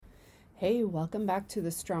Hey, welcome back to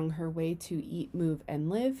the Strong Her Way to Eat, Move, and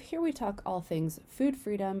Live. Here we talk all things food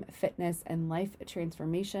freedom, fitness, and life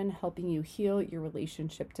transformation, helping you heal your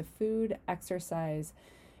relationship to food, exercise,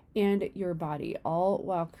 and your body, all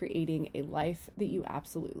while creating a life that you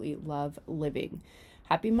absolutely love living.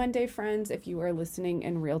 Happy Monday, friends, if you are listening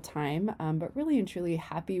in real time, but really and truly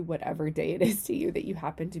happy whatever day it is to you that you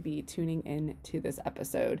happen to be tuning in to this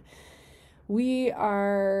episode. We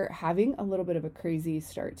are having a little bit of a crazy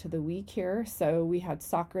start to the week here. So we had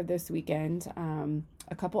soccer this weekend,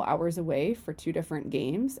 a couple hours away for two different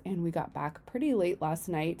games, and we got back pretty late last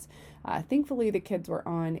night. Thankfully, the kids were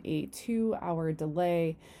on a 2 hour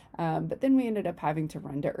delay, but then we ended up having to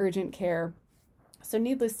run to urgent care. So,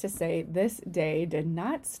 needless to say, this day did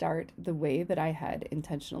not start the way that I had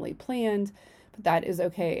intentionally planned, but that is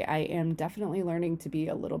okay. I am definitely learning to be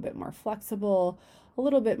a little bit more flexible, a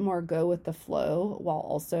little bit more go with the flow, while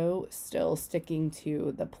also still sticking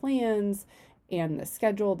to the plans and the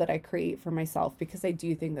schedule that I create for myself, because I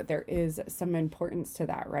do think that there is some importance to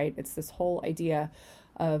that, right? It's this whole idea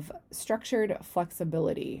of structured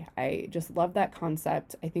flexibility. I just love that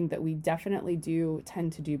concept. I think that we definitely do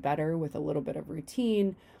tend to do better with a little bit of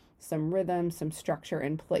routine, some rhythm, some structure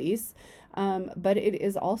in place. But it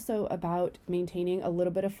is also about maintaining a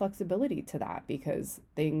little bit of flexibility to that, because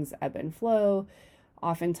things ebb and flow.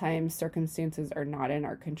 Oftentimes, circumstances are not in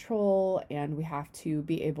our control, and we have to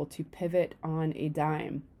be able to pivot on a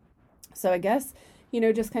dime. So, I guess,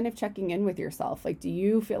 just kind of checking in with yourself. Like, do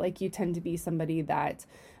you feel like you tend to be somebody that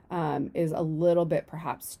is a little bit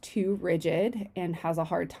perhaps too rigid and has a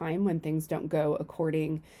hard time when things don't go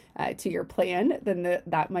according to your plan? Then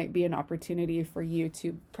that might be an opportunity for you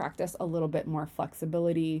to practice a little bit more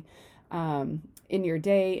flexibility in your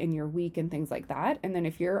day, in your week, and things like that. And then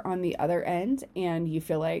if you're on the other end and you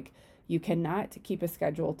feel like you cannot keep a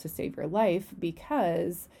schedule to save your life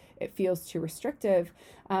because it feels too restrictive,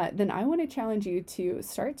 then I want to challenge you to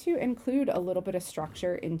start to include a little bit of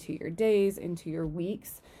structure into your days, into your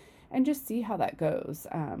weeks, and just see how that goes.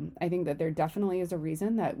 I think that there definitely is a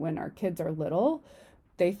reason that when our kids are little,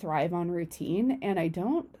 they thrive on routine. And I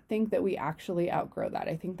don't think that we actually outgrow that.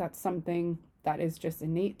 I think that's something that is just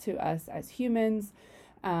innate to us as humans.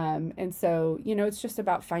 And so, it's just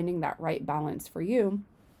about finding that right balance for you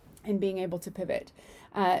and being able to pivot.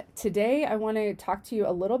 Today, I want to talk to you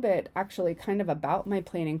a little bit, actually, kind of about my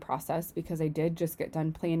planning process, because I did just get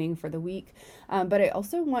done planning for the week. But I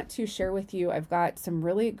also want to share with you, I've got some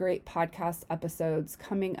really great podcast episodes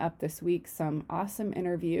coming up this week, some awesome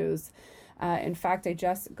interviews. In fact, I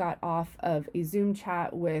just got off of a Zoom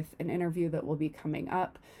chat with an interview that will be coming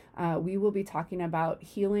up. We will be talking about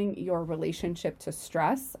healing your relationship to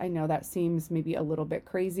stress. I know that seems maybe a little bit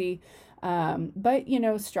crazy, but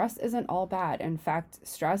stress isn't all bad. In fact,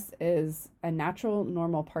 stress is a natural,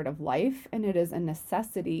 normal part of life, and it is a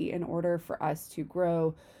necessity in order for us to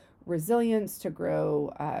grow resilience, to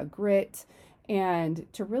grow grit, and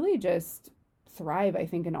to really just thrive, I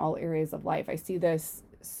think, in all areas of life. I see this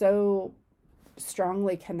so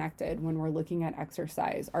strongly connected when we're looking at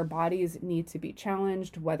exercise. Our bodies need to be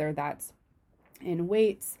challenged, whether that's in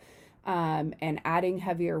weights, and adding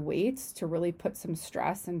heavier weights to really put some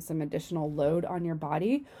stress and some additional load on your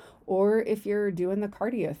body, or if you're doing the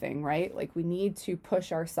cardio thing, right? Like, we need to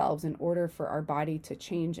push ourselves in order for our body to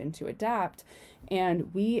change and to adapt.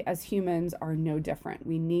 And we as humans are no different.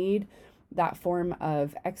 We need that form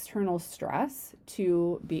of external stress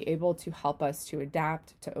to be able to help us to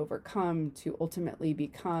adapt, to overcome, to ultimately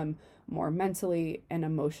become more mentally and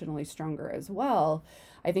emotionally stronger as well.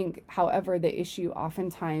 I think, however, the issue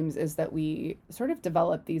oftentimes is that we sort of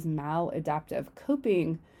develop these maladaptive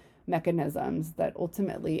coping mechanisms that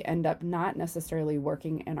ultimately end up not necessarily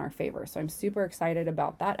working in our favor. So I'm super excited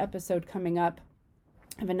about that episode coming up.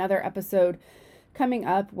 I have another episode coming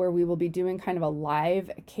up where we will be doing kind of a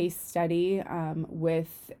live case study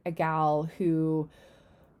with a gal who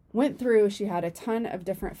she had a ton of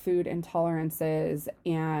different food intolerances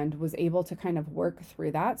and was able to kind of work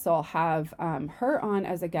through that. So I'll have her on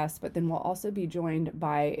as a guest, but then we'll also be joined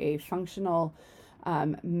by a functional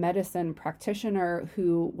medicine practitioner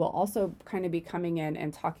who will also kind of be coming in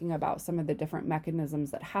and talking about some of the different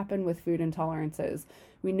mechanisms that happen with food intolerances.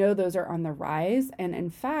 We know those are on the rise. And in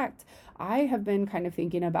fact, I have been kind of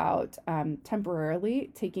thinking about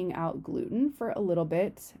temporarily taking out gluten for a little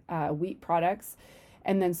bit, wheat products,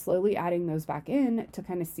 and then slowly adding those back in to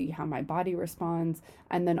kind of see how my body responds.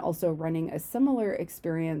 And then also running a similar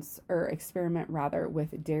experiment rather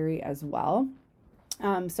with dairy as well.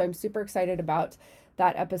 So I'm super excited about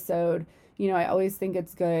that episode. I always think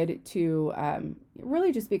it's good to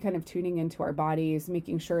really just be kind of tuning into our bodies,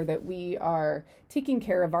 making sure that we are taking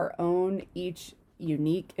care of our own, each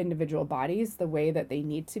unique individual bodies the way that they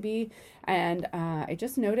need to be. And I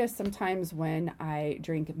just notice sometimes when I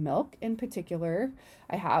drink milk in particular,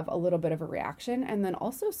 I have a little bit of a reaction. And then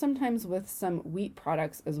also sometimes with some wheat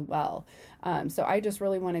products as well. So I just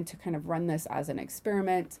really wanted to kind of run this as an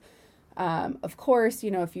experiment. Of course,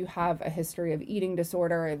 if you have a history of eating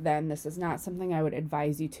disorder, then this is not something I would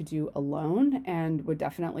advise you to do alone, and would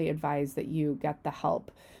definitely advise that you get the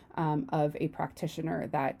help of a practitioner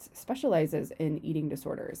that specializes in eating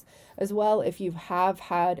disorders. As well, if you have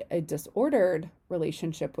had a disordered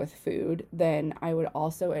relationship with food, then I would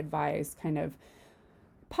also advise kind of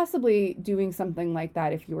possibly doing something like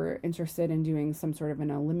that if you were interested in doing some sort of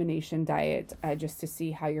an elimination diet, just to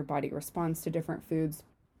see how your body responds to different foods.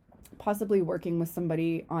 Possibly working with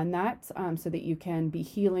somebody on that, so that you can be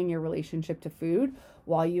healing your relationship to food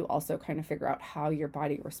while you also kind of figure out how your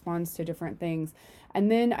body responds to different things. And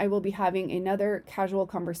then I will be having another casual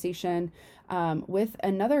conversation with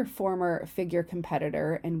another former figure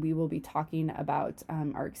competitor, and we will be talking about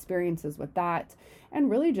our experiences with that, and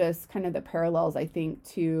really just kind of the parallels, I think,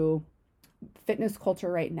 to fitness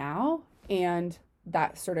culture right now and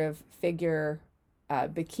that sort of figure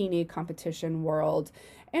bikini competition world,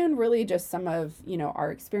 and really just some of our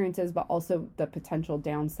experiences, but also the potential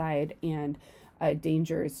downside and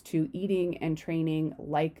dangers to eating and training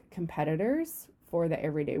like competitors for the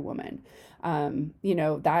everyday woman.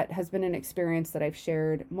 That has been an experience that I've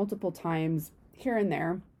shared multiple times here and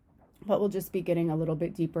there, but we'll just be getting a little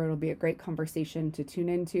bit deeper. It'll be a great conversation to tune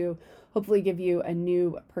into, hopefully give you a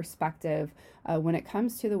new perspective when it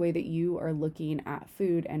comes to the way that you are looking at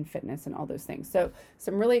food and fitness and all those things. So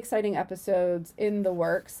some really exciting episodes in the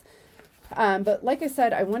works. But like I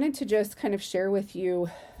said, I wanted to just kind of share with you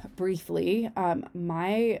briefly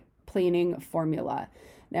my planning formula.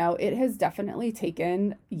 Now, it has definitely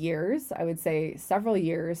taken years, I would say several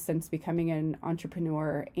years, since becoming an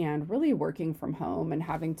entrepreneur and really working from home and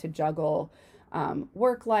having to juggle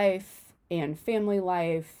work life and family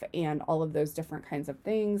life and all of those different kinds of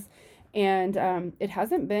things. And it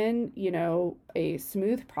hasn't been, a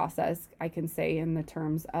smooth process, I can say, in the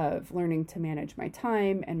terms of learning to manage my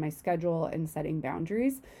time and my schedule and setting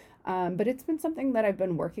boundaries. But it's been something that I've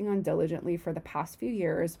been working on diligently for the past few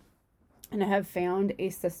years. And I have found a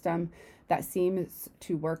system that seems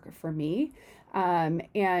to work for me.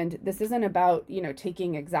 And this isn't about,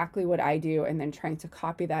 taking exactly what I do and then trying to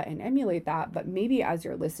copy that and emulate that. But maybe as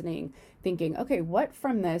you're listening, thinking, okay, what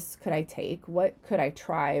from this could I take? What could I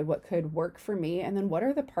try? What could work for me? And then what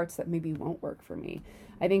are the parts that maybe won't work for me?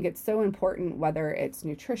 I think it's so important, whether it's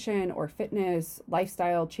nutrition or fitness,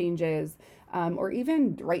 lifestyle changes, or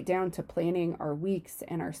even right down to planning our weeks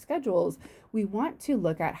and our schedules. We want to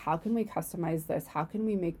look at how can we customize this? How can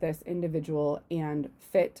we make this individual and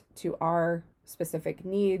fit to our specific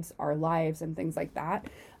needs, our lives, and things like that,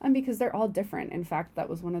 because they're all different. In fact, that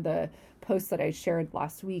was one of the posts that I shared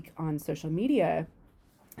last week on social media.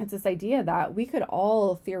 It's this idea that we could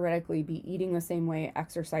all theoretically be eating the same way,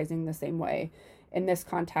 exercising the same way, in this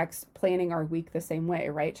context, planning our week the same way,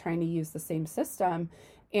 right? Trying to use the same system,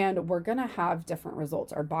 and we're going to have different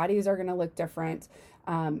results. Our bodies are going to look different.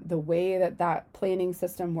 The way that planning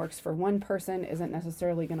system works for one person isn't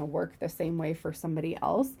necessarily going to work the same way for somebody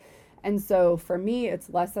else. And so for me, it's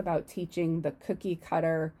less about teaching the cookie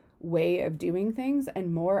cutter way of doing things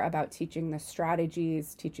and more about teaching the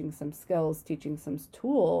strategies, teaching some skills, teaching some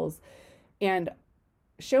tools, and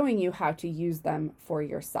showing you how to use them for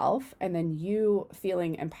yourself, and then you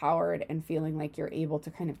feeling empowered and feeling like you're able to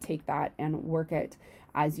kind of take that and work it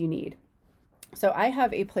as you need. So I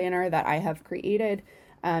have a planner that I have created.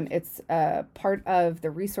 It's a part of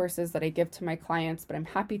the resources that I give to my clients, but I'm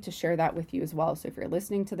happy to share that with you as well. So if you're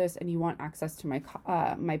listening to this and you want access to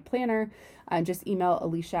my planner, just email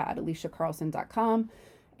Alicia@aliciacarlson.com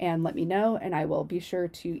and let me know, and I will be sure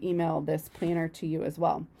to email this planner to you as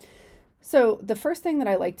well. So the first thing that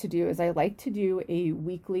I like to do is I like to do a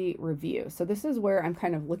weekly review. So this is where I'm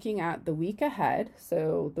kind of looking at the week ahead,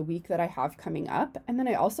 so the week that I have coming up. And then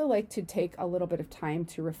I also like to take a little bit of time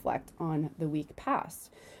to reflect on the week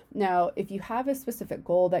past. Now, if you have a specific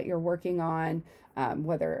goal that you're working on,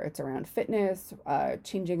 whether it's around fitness,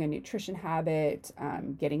 changing a nutrition habit,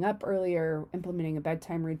 getting up earlier, implementing a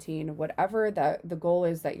bedtime routine, whatever the goal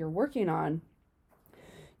is that you're working on,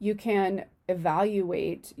 you can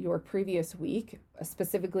evaluate your previous week,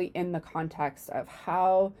 specifically in the context of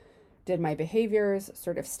how did my behaviors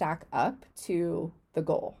sort of stack up to the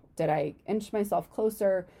goal? Did I inch myself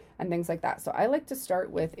closer and things like that? So I like to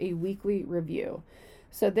start with a weekly review.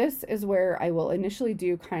 So this is where I will initially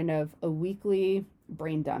do kind of a weekly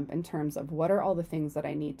brain dump in terms of what are all the things that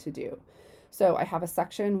I need to do. So I have a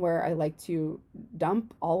section where I like to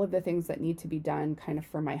dump all of the things that need to be done kind of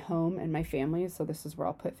for my home and my family. So this is where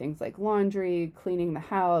I'll put things like laundry, cleaning the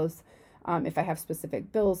house, if I have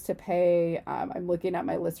specific bills to pay. I'm looking at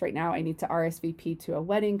my list right now. I need to RSVP to a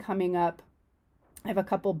wedding coming up. I have a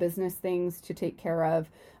couple business things to take care of,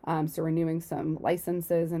 so renewing some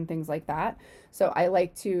licenses and things like that. So I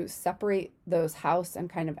like to separate those house and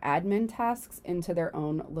kind of admin tasks into their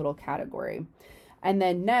own little category. And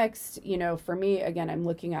then next, for me, again, I'm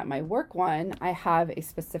looking at my work one. I have a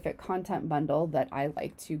specific content bundle that I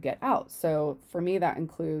like to get out. So for me, that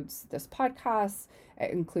includes this podcast,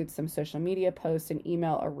 it includes some social media posts, an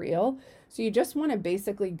email, a reel. So you just want to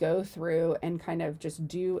basically go through and kind of just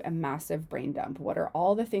do a massive brain dump. What are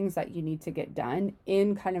all the things that you need to get done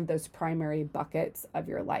in kind of those primary buckets of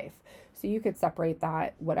your life? So you could separate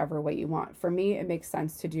that whatever way you want. For me, it makes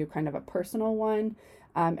sense to do kind of a personal one,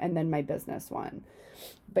 and then my business one.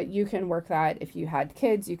 But you can work that if you had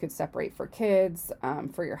kids, you could separate for kids,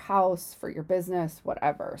 for your house, for your business,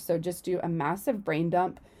 whatever. So just do a massive brain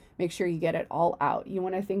dump. Make sure you get it all out. You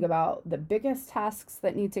want to think about the biggest tasks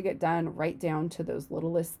that need to get done, right down to those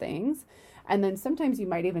littlest things. And then sometimes you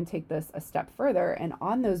might even take this a step further, and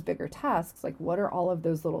on those bigger tasks, like what are all of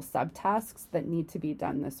those little subtasks that need to be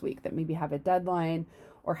done this week that maybe have a deadline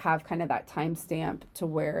or have kind of that timestamp to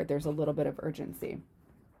where there's a little bit of urgency.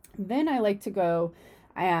 Then I like to go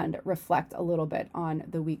and reflect a little bit on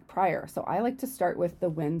the week prior. So I like to start with the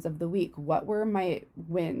wins of the week. What were my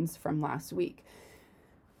wins from last week?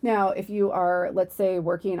 Now, if you are, let's say,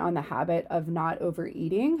 working on the habit of not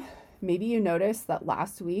overeating, maybe you noticed that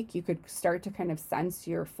last week you could start to kind of sense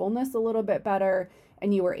your fullness a little bit better,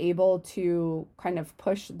 and you were able to kind of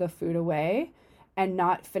push the food away and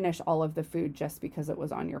not finish all of the food just because it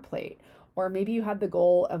was on your plate. Or maybe you had the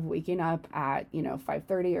goal of waking up at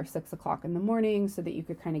 5:30 or 6 o'clock in the morning so that you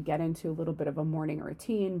could kind of get into a little bit of a morning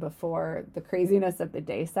routine before the craziness of the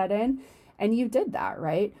day set in. And you did that,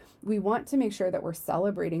 right? We want to make sure that we're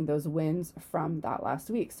celebrating those wins from that last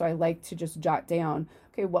week. So I like to just jot down,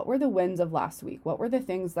 okay, what were the wins of last week? What were the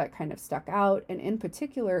things that kind of stuck out? And in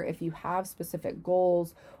particular, if you have specific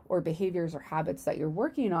goals or behaviors or habits that you're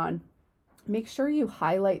working on, make sure you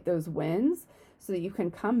highlight those wins so that you can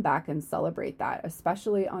come back and celebrate that,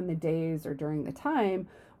 especially on the days or during the time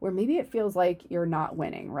where maybe it feels like you're not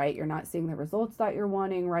winning, right? You're not seeing the results that you're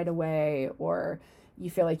wanting right away, or you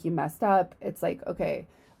feel like you messed up. It's like, okay,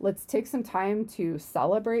 let's take some time to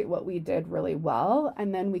celebrate what we did really well,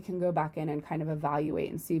 and then we can go back in and kind of evaluate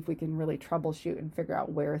and see if we can really troubleshoot and figure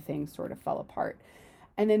out where things sort of fell apart.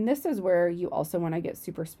 And then this is where you also want to get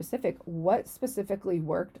super specific. What specifically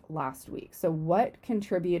worked last week? So what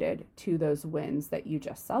contributed to those wins that you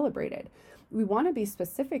just celebrated? We want to be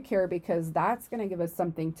specific here because that's going to give us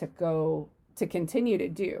something to go to continue to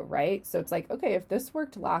do, right? So it's like, okay, if this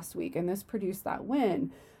worked last week and this produced that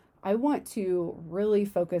win, I want to really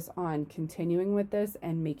focus on continuing with this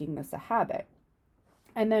and making this a habit.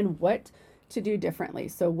 And then what to do differently.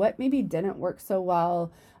 So what maybe didn't work so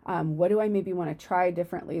well? What do I maybe want to try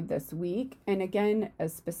differently this week? And again,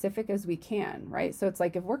 as specific as we can, right? So it's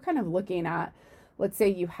like if we're kind of looking at, let's say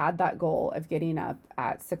you had that goal of getting up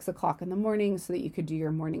at 6 o'clock in the morning so that you could do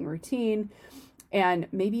your morning routine. And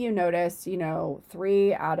maybe you noticed,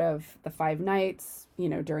 3 out of the 5 nights,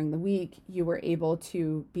 during the week, you were able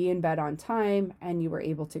to be in bed on time and you were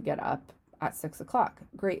able to get up at 6 o'clock.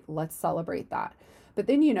 Great. Let's celebrate that. But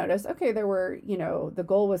then you notice, okay, there were, the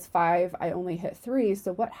goal was 5, I only hit 3.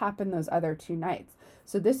 So what happened those other 2 nights?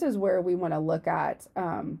 So this is where we want to look at,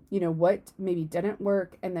 what maybe didn't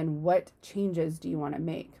work, and then what changes do you want to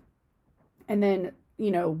make? And then,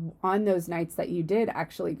 on those nights that you did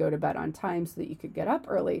actually go to bed on time so that you could get up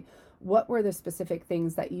early, what were the specific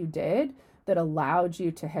things that you did that allowed you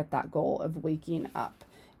to hit that goal of waking up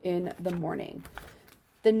in the morning?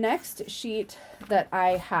 The next sheet that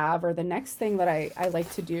I have, or the next thing that I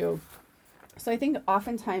like to do, so I think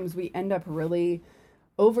oftentimes we end up really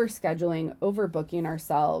overscheduling, overbooking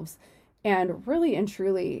ourselves. And really and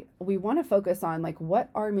truly, we want to focus on like,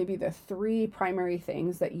 what are maybe the 3 primary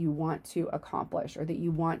things that you want to accomplish or that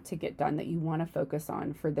you want to get done, that you want to focus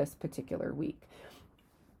on for this particular week.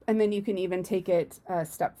 And then you can even take it a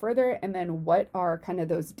step further. And then what are kind of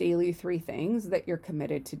those daily 3 things that you're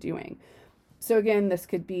committed to doing? So again, this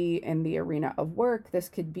could be in the arena of work. This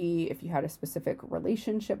could be if you had a specific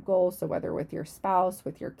relationship goal. So whether with your spouse,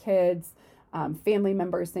 with your kids, family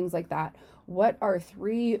members, things like that. What are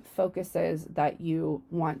 3 focuses that you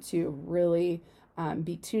want to really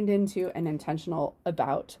be tuned into and intentional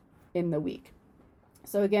about in the week?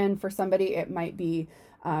 So again, for somebody, it might be,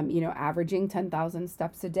 averaging 10,000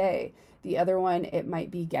 steps a day. The other one, it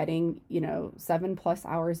might be getting, 7+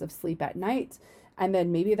 hours of sleep at night. And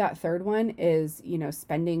then maybe that third one is,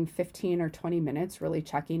 spending 15 or 20 minutes really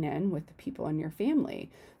checking in with the people in your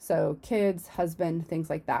family. So kids, husband, things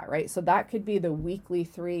like that, right? So that could be the weekly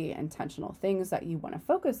 3 intentional things that you want to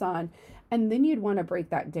focus on. And then you'd want to break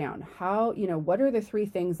that down. What are the 3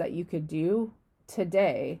 things that you could do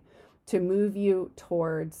today to move you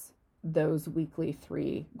towards those weekly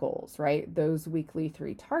 3 goals, right? Those weekly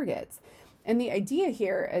 3 targets. And the idea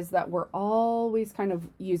here is that we're always kind of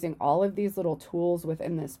using all of these little tools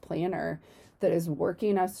within this planner that is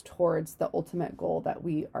working us towards the ultimate goal that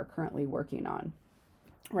we are currently working on,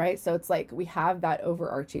 right? So it's like we have that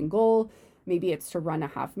overarching goal. Maybe it's to run a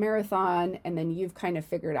half marathon, and then you've kind of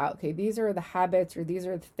figured out, okay, these are the habits or these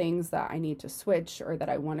are the things that I need to switch or that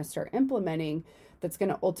I want to start implementing that's going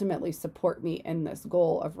to ultimately support me in this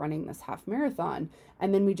goal of running this half marathon.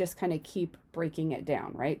 And then we just kind of keep breaking it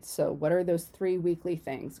down, right? So what are those 3 weekly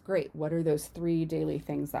things? Great. What are those 3 daily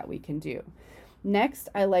things that we can do? Next,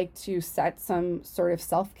 I like to set some sort of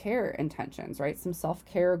self-care intentions, right? Some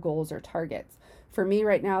self-care goals or targets. For me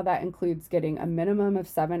right now, that includes getting a minimum of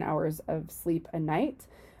 7 hours of sleep a night,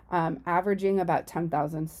 averaging about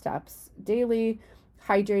 10,000 steps daily,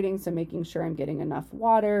 hydrating, so making sure I'm getting enough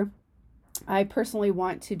water. I personally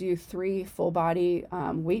want to do 3 full body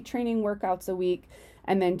weight training workouts a week,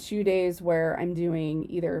 and then 2 days where I'm doing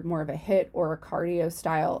either more of a HIIT or a cardio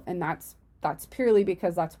style, and that's purely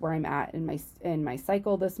because that's where I'm at in my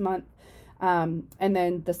cycle this month. And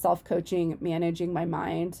then the self-coaching, managing my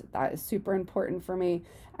mind, that is super important for me.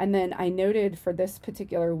 And then I noted for this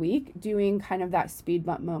particular week doing kind of that speed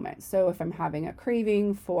bump moment. So if I'm having a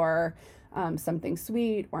craving for something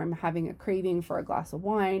sweet, or I'm having a craving for a glass of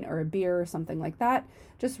wine or a beer or something like that,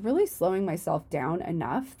 just really slowing myself down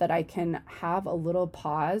enough that I can have a little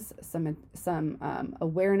pause, some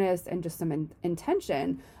awareness, and just some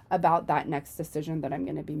intention about that next decision that I'm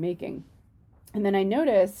going to be making. And then I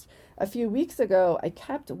noticed a few weeks ago, I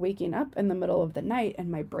kept waking up in the middle of the night and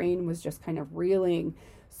my brain was just kind of reeling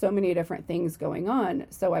so many different things going on.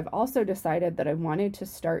 So I've also decided that I wanted to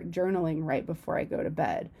start journaling right before I go to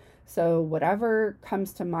bed. So whatever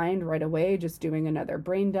comes to mind right away, just doing another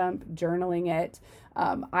brain dump, journaling it.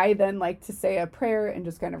 I then like to say a prayer and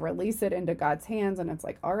just kind of release it into God's hands. And it's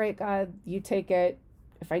like, all right, God, you take it.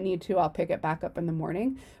 If I need to, I'll pick it back up in the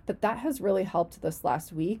morning. But that has really helped this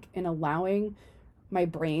last week in allowing my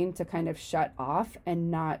brain to kind of shut off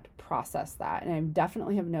and not process that. And I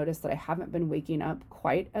definitely have noticed that I haven't been waking up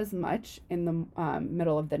quite as much in the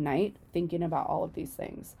middle of the night thinking about all of these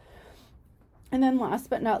things. And then last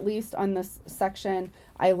but not least on this section,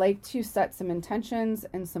 I like to set some intentions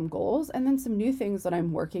and some goals and then some new things that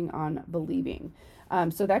I'm working on believing.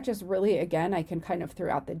 So that just really, again, I can kind of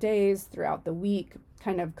throughout the days, throughout the week,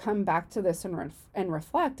 kind of come back to this and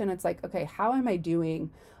reflect. And it's like, okay, how am I doing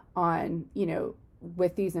on,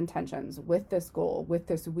 with these intentions, with this goal, with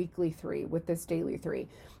this weekly 3, with this daily 3?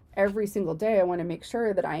 Every single day, I want to make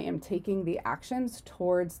sure that I am taking the actions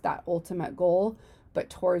towards that ultimate goal, but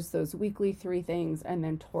towards those weekly 3 things and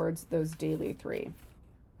then towards those daily 3.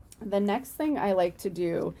 The next thing I like to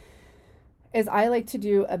do is I like to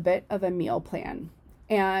do a bit of a meal plan.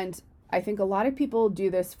 And I think a lot of people do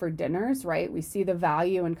this for dinners, right? We see the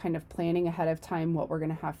value in kind of planning ahead of time what we're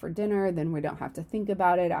going to have for dinner. Then we don't have to think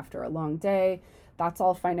about it after a long day. That's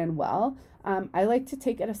all fine and well. I like to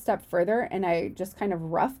take it a step further and I just kind of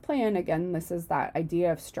rough plan. Again, this is that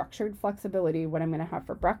idea of structured flexibility, what I'm going to have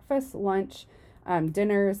for breakfast, lunch,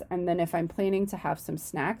 dinners, and then if I'm planning to have some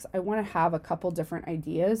snacks, I want to have a couple different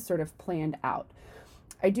ideas sort of planned out.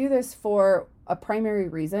 I do this for a primary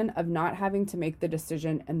reason of not having to make the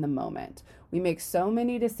decision in the moment. We make so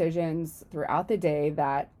many decisions throughout the day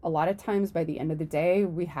that a lot of times by the end of the day,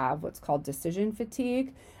 we have what's called decision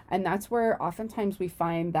fatigue. And that's where oftentimes we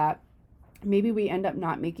find that maybe we end up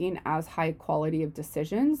not making as high quality of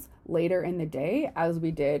decisions later in the day as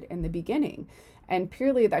we did in the beginning. And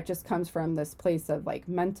purely that just comes from this place of like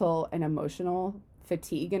mental and emotional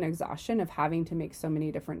fatigue and exhaustion of having to make so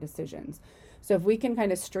many different decisions. So if we can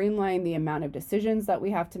kind of streamline the amount of decisions that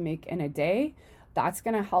we have to make in a day, that's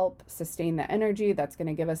going to help sustain the energy. That's going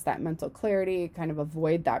to give us that mental clarity, kind of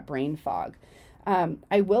avoid that brain fog.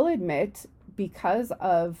 I will admit, because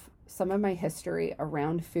of some of my history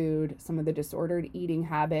around food, some of the disordered eating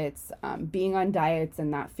habits, being on diets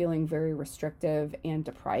and that feeling very restrictive and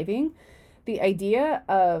depriving, the idea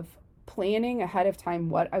of planning ahead of time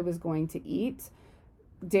what I was going to eat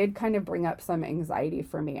did kind of bring up some anxiety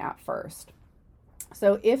for me at first.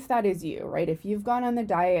 So if that is you, right, if you've gone on the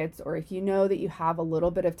diets, or if you know that you have a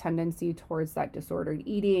little bit of tendency towards that disordered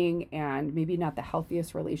eating and maybe not the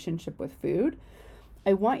healthiest relationship with food,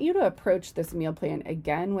 I want you to approach this meal plan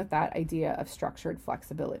again with that idea of structured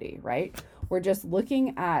flexibility, right? We're just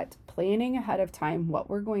looking at planning ahead of time what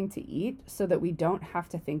we're going to eat so that we don't have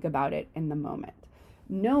to think about it in the moment.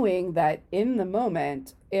 Knowing that in the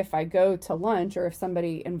moment, if I go to lunch or if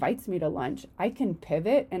somebody invites me to lunch, I can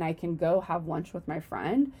pivot and I can go have lunch with my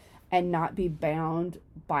friend and not be bound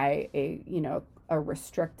by a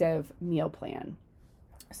restrictive meal plan.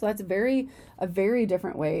 So that's a very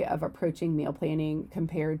different way of approaching meal planning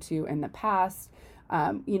compared to in the past.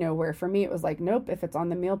 Where for me it was like, nope, if it's on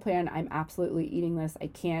the meal plan, I'm absolutely eating this. I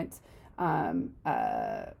can't,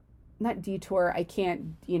 not detour. I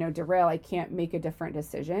can't, derail. I can't make a different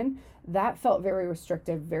decision. That felt very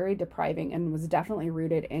restrictive, very depriving, and was definitely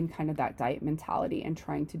rooted in kind of that diet mentality and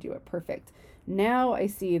trying to do it perfect. Now I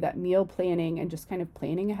see that meal planning and just kind of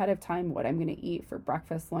planning ahead of time what I'm going to eat for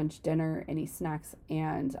breakfast, lunch, dinner, any snacks,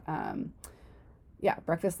 and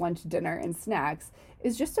breakfast, lunch, dinner, and snacks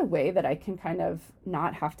is just a way that I can kind of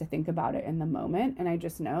not have to think about it in the moment. And I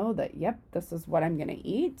just know that, yep, this is what I'm going to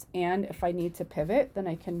eat. And if I need to pivot, then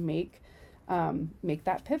I can make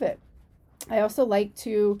that pivot. I also like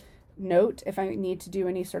to note if I need to do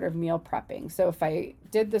any sort of meal prepping. So if I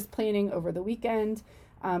did this planning over the weekend,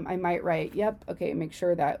 I might write, yep, okay, make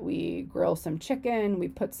sure that we grill some chicken, we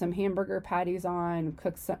put some hamburger patties on,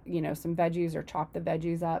 cook some veggies or chop the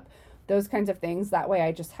veggies up, those kinds of things. That way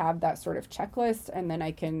I just have that sort of checklist, and then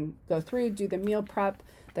I can go through, do the meal prep.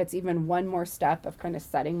 That's even one more step of kind of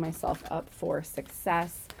setting myself up for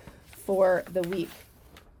success for the week.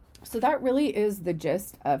 So that really is the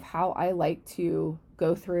gist of how I like to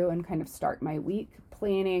go through and kind of start my week,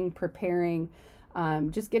 planning, preparing,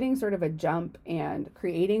 just getting sort of a jump and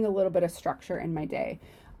creating a little bit of structure in my day.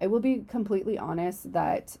 I will be completely honest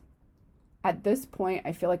that at this point,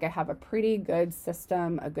 I feel like I have a pretty good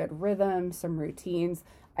system, a good rhythm, some routines.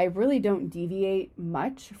 I really don't deviate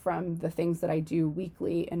much from the things that I do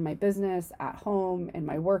weekly in my business, at home, in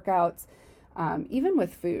my workouts, even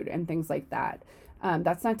with food and things like that.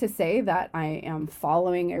 That's not to say that I am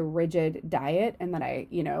following a rigid diet and that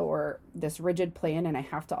or this rigid plan and I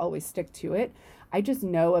have to always stick to it. I just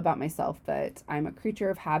know about myself that I'm a creature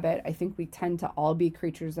of habit. I think we tend to all be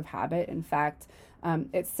creatures of habit. In fact,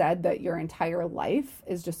 it's said that your entire life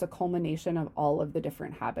is just a culmination of all of the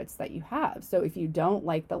different habits that you have. So if you don't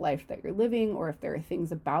like the life that you're living, or if there are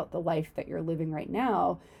things about the life that you're living right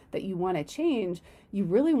now that you want to change, you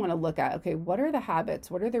really want to look at, okay, what are the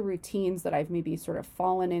habits? What are the routines that I've maybe sort of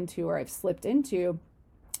fallen into or I've slipped into?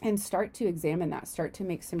 And start to examine that, start to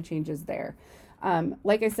make some changes there.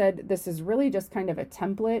 Like I said, this is really just kind of a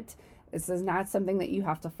template. This is not something that you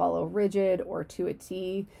have to follow rigid or to a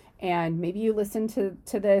T. And maybe you listen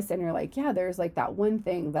to this and you're like, yeah, there's like that one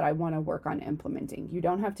thing that I want to work on implementing. You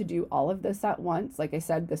don't have to do all of this at once. Like I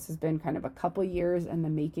said, this has been kind of a couple years in the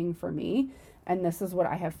making for me. And this is what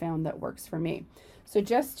I have found that works for me. So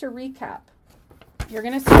just to recap, you're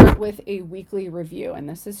going to start with a weekly review. And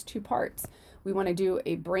this is 2 parts. We want to do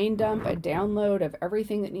a brain dump, a download of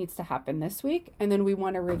everything that needs to happen this week. And then we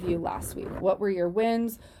want to review last week. What were your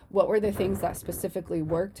wins? What were the things that specifically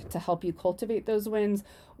worked to help you cultivate those wins?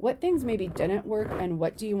 What things maybe didn't work and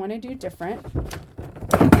what do you want to do different?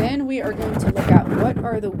 Then we are going to look at what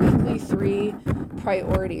are the weekly 3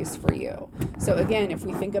 priorities for you. So again, if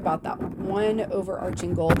we think about that one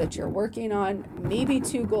overarching goal that you're working on, maybe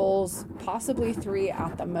 2 goals, possibly 3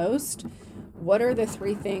 at the most. What are the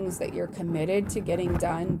 3 things that you're committed to getting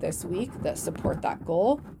done this week that support that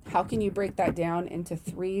goal? How can you break that down into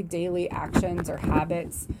 3 daily actions or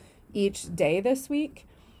habits each day this week?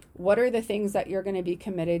 What are the things that you're going to be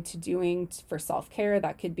committed to doing for self-care?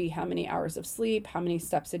 That could be how many hours of sleep, how many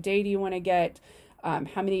steps a day do you want to get,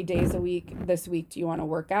 how many days a week this week do you want to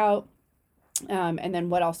work out, and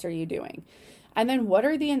then what else are you doing? And then what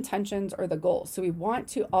are the intentions or the goals? So we want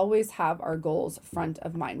to always have our goals front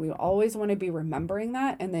of mind. We always want to be remembering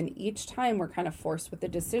that. And then each time we're kind of forced with the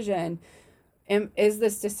decision, is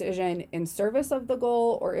this decision in service of the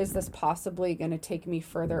goal, or is this possibly going to take me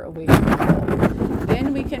further away from the goal?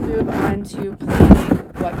 Then we can move on to planning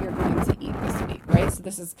what you're going to eat this week, right? So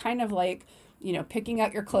this is kind of like, picking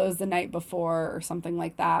out your clothes the night before or something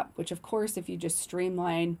like that, which of course, if you just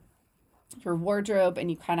streamline your wardrobe and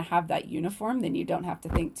you kind of have that uniform, then you don't have to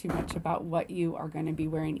think too much about what you are going to be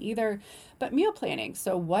wearing either. But meal planning.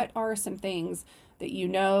 So what are some things that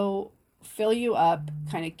fill you up,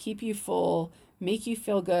 kind of keep you full, make you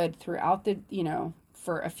feel good throughout the,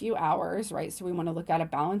 for a few hours, right? So we want to look at a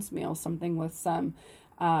balanced meal, something with some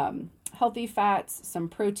healthy fats, some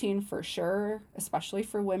protein for sure, especially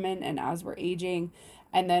for women and as we're aging,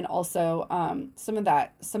 and then also some of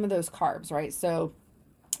those carbs, right? So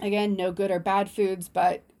again, no good or bad foods,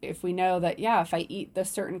 but if we know that, yeah, if I eat this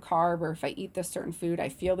certain carb or if I eat this certain food, I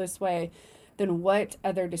feel this way, then what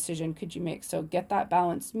other decision could you make? So get that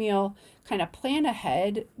balanced meal, kind of plan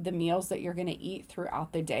ahead the meals that you're going to eat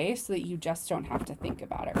throughout the day so that you just don't have to think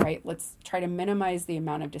about it, right? Let's try to minimize the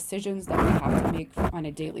amount of decisions that we have to make on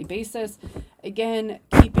a daily basis. Again,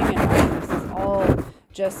 keeping in mind, this is all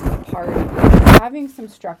just a part of having some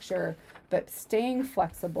structure, but staying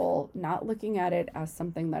flexible, not looking at it as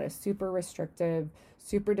something that is super restrictive,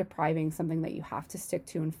 super depriving, something that you have to stick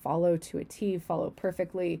to and follow to a T, follow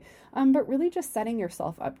perfectly, but really just setting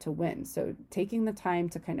yourself up to win. So taking the time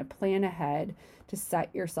to kind of plan ahead to set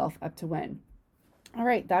yourself up to win. All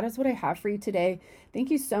right, that is what I have for you today. Thank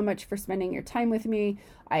you so much for spending your time with me.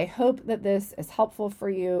 I hope that this is helpful for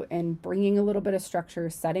you in bringing a little bit of structure,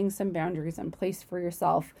 setting some boundaries in place for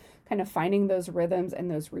yourself, kind of finding those rhythms and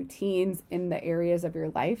those routines in the areas of your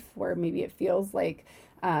life where maybe it feels like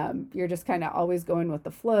you're just kind of always going with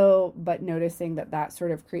the flow, but noticing that that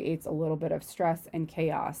sort of creates a little bit of stress and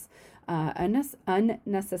chaos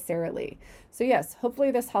unnecessarily. So yes,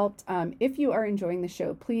 hopefully this helped. If you are enjoying the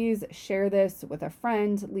show, please share this with a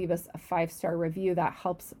friend, leave us a 5-star review. That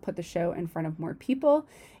helps put the show in front of more people.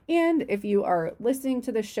 And if you are listening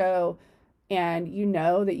to the show and you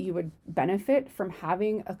know that you would benefit from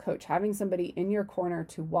having a coach, having somebody in your corner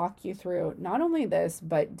to walk you through not only this,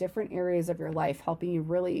 but different areas of your life, helping you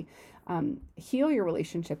really heal your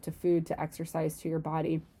relationship to food, to exercise, to your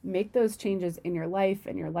body, make those changes in your life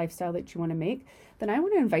and your lifestyle that you want to make, then I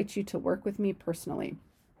want to invite you to work with me personally.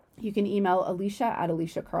 You can email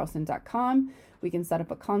alicia@aliciacarlson.com. We can set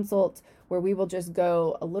up a consult where we will just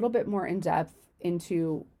go a little bit more in depth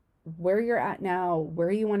into where you're at now,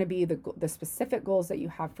 where you want to be, the specific goals that you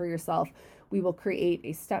have for yourself. We will create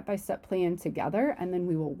a step-by-step plan together, and then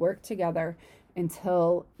we will work together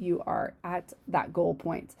until you are at that goal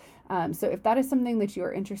point. So if that is something that you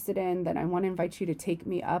are interested in, then I want to invite you to take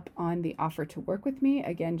me up on the offer to work with me.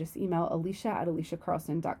 Again, just email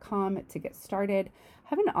alicia@aliciacarlson.com to get started.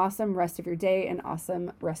 Have an awesome rest of your day, an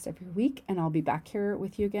awesome rest of your week, and I'll be back here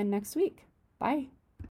with you again next week. Bye.